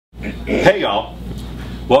Hey y'all,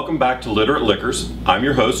 welcome back to Literate Liquors. I'm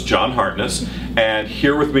your host, John Hartness, and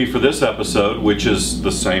here with me for this episode, which is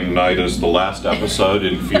the same night as the last episode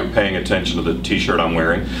if you're paying attention to the t-shirt I'm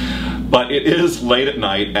wearing, but it is late at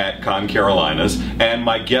night at ConCarolinas, and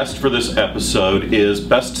my guest for this episode is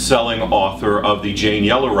best-selling author of the Jane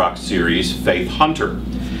Yellowrock series, Faith Hunter.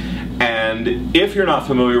 And if you're not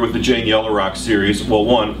familiar with the Jane Yellowrock series, well,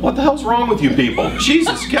 one, what the hell's wrong with you people?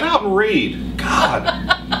 Jesus, get out and read.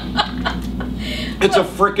 God. It's a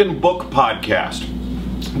frickin' book podcast.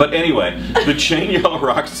 But anyway, the Jane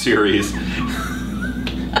Yellowrock series,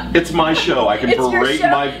 it's my show. I can berate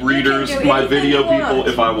my readers, my video people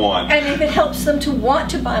if I want. And if it helps them to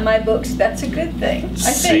want to buy my books, that's a good thing, I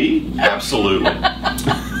think. See? Absolutely.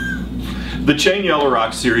 The Jane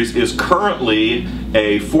Yellowrock series is currently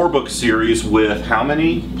a 4-book series with how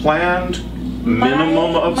many planned?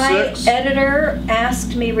 Minimum of 6? My editor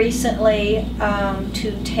asked me recently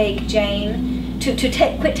to take Jane,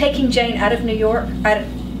 quit taking Jane out of New York.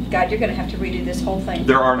 God, you're going to have to redo this whole thing.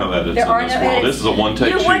 There are no edits in this world. This is a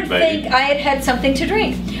one-take shoot, baby. You would think I had something to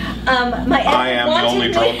drink. I am the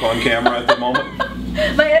only drunk on camera at the moment.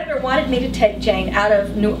 My editor wanted me to take Jane out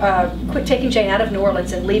of quit taking Jane out of New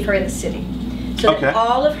Orleans and leave her in the city, so that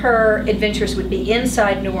all of her adventures would be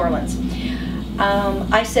inside New Orleans.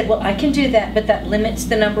 I said, well, I can do that, but that limits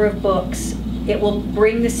the number of books. It will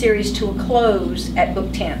bring the series to a close at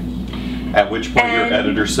book 10. At which point your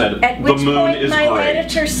editor said, the moon is great. My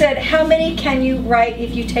editor said, how many can you write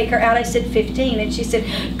if you take her out? I said 15, and she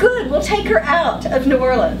said, good, we'll take her out of New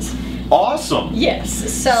Orleans. Awesome.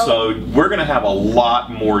 Yes. So we're going to have a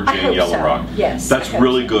lot more Jane Yellowrock. So. Yes. That's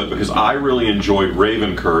really good because I really enjoyed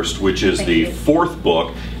Ravencursed, which is the 4th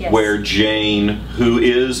book, where Jane, who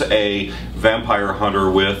is a vampire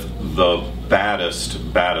hunter with the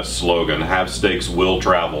baddest slogan, have stakes, will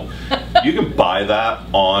travel. You can buy that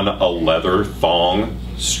on a leather thong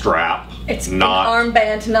strap. It's not an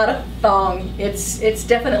armband, not a thong. It's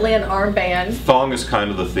definitely an armband. Thong is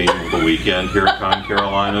kind of the theme of the weekend here at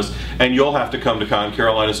ConCarolinas, and you'll have to come to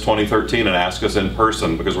ConCarolinas 2013 and ask us in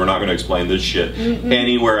person because we're not going to explain this shit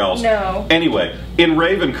anywhere else. No. Anyway, in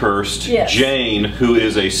Ravencursed, Jane, who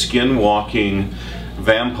is a skin-walking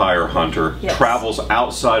vampire hunter, travels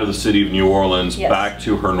outside of the city of New Orleans back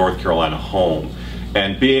to her North Carolina home.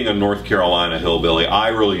 And being a North Carolina hillbilly, I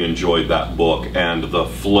really enjoyed that book and the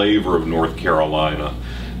flavor of North Carolina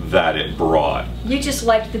that it brought. You just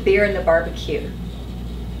liked the beer and the barbecue.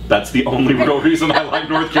 That's the only real reason I like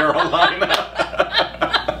North Carolina.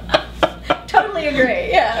 Totally agree,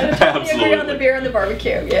 yeah. Totally agree on the beer and the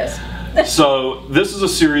barbecue, yes. So this is a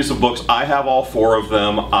series of books. I have all 4 of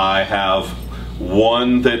them. I have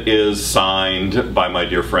one that is signed by my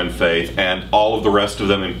dear friend Faith, and all of the rest of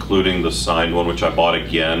them, including the signed one, which I bought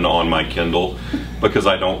again on my Kindle because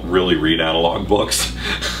I don't really read analog books.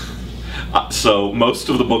 So most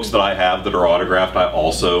of the books that I have that are autographed, I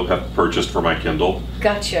also have purchased for my Kindle.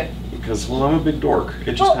 Gotcha. Because, well, I'm a big dork.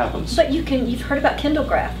 It just happens. But you've heard about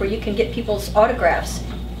Kindlegraph, where you can get people's autographs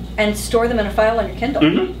and store them in a file on your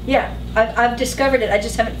Kindle. Yeah, I've discovered it. I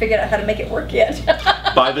just haven't figured out how to make it work yet.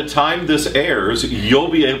 By the time this airs, you'll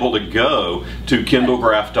be able to go to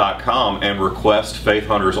kindlegraph.com and request Faith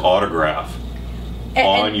Hunter's autograph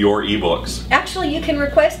on your ebooks. Actually, you can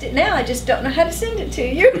request it now. I just don't know how to send it to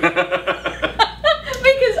you. Because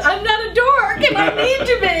I'm not a dork and I need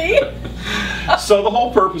to be. So the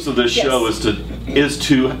whole purpose of this show is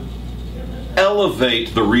to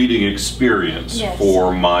elevate the reading experience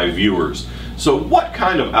for my viewers. So what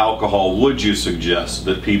kind of alcohol would you suggest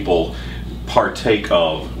that people partake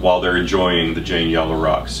of while they're enjoying the Jane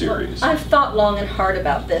Yellowrock series? I've thought long and hard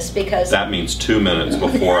about this because... That means 2 minutes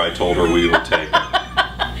before I told her we were taking.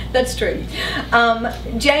 That's true.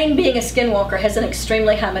 Jane, being a skinwalker, has an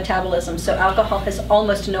extremely high metabolism, so alcohol has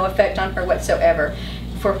almost no effect on her whatsoever,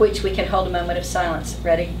 for which we can hold a moment of silence.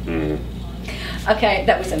 Ready? Okay,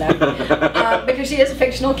 that was enough. Because she is a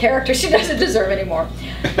fictional character, she doesn't deserve any more.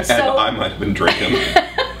 And I might have been drinking.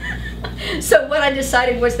 So what I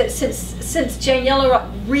decided was that since Jane Yellowrock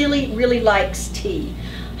really likes tea,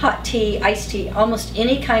 hot tea, iced tea, almost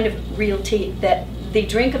any kind of real tea, that the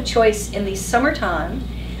drink of choice in the summertime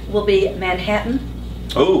will be Manhattan.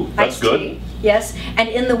 Oh, that's iced good. Tea, yes, and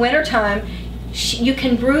in the wintertime, you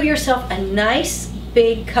can brew yourself a nice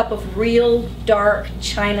big cup of real dark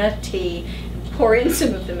China tea. Pour in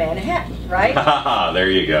some of the Manhattan, right? There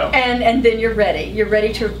you go. And then you're ready. You're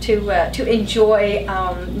ready to enjoy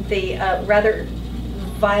the rather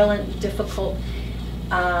violent, difficult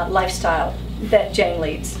lifestyle that Jane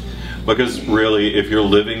leads. Because really, if you're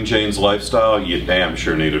living Jane's lifestyle, you damn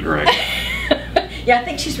sure need a drink. Yeah, I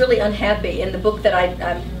think she's really unhappy in the book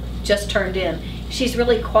that just turned in. She's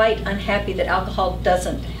really quite unhappy that alcohol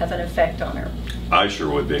doesn't have an effect on her. I sure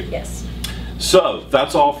would be. Yes. So,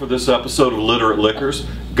 that's all for this episode of Literate Liquors.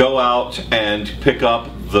 Go out and pick up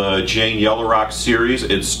the Jane Yellowrock series.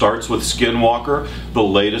 It starts with Skinwalker. The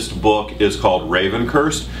latest book is called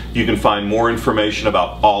Ravencursed. You can find more information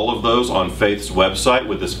about all of those on Faith's website,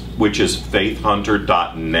 which is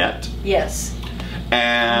faithhunter.net. Yes.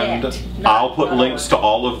 And Net, I'll put links to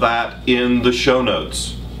all of that in the show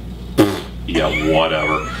notes. Yeah,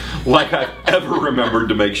 whatever. Like I've ever remembered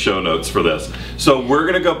to make show notes for this. So we're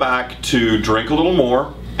going to go back to drink a little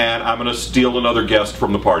more, and I'm going to steal another guest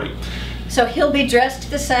from the party. So he'll be dressed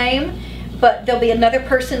the same, but there'll be another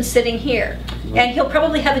person sitting here. And he'll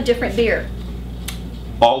probably have a different beer.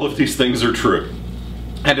 All of these things are true.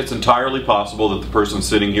 And it's entirely possible that the person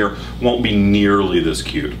sitting here won't be nearly this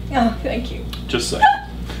cute. Oh, thank you. Just saying.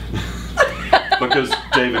 Because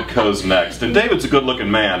David Coe's next. And David's a good-looking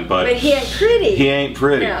man, but he ain't pretty. He ain't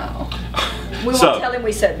pretty. No. We won't tell him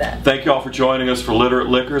we said that. Thank you all for joining us for Literate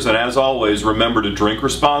Liquors, and as always, remember to drink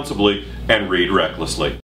responsibly and read recklessly.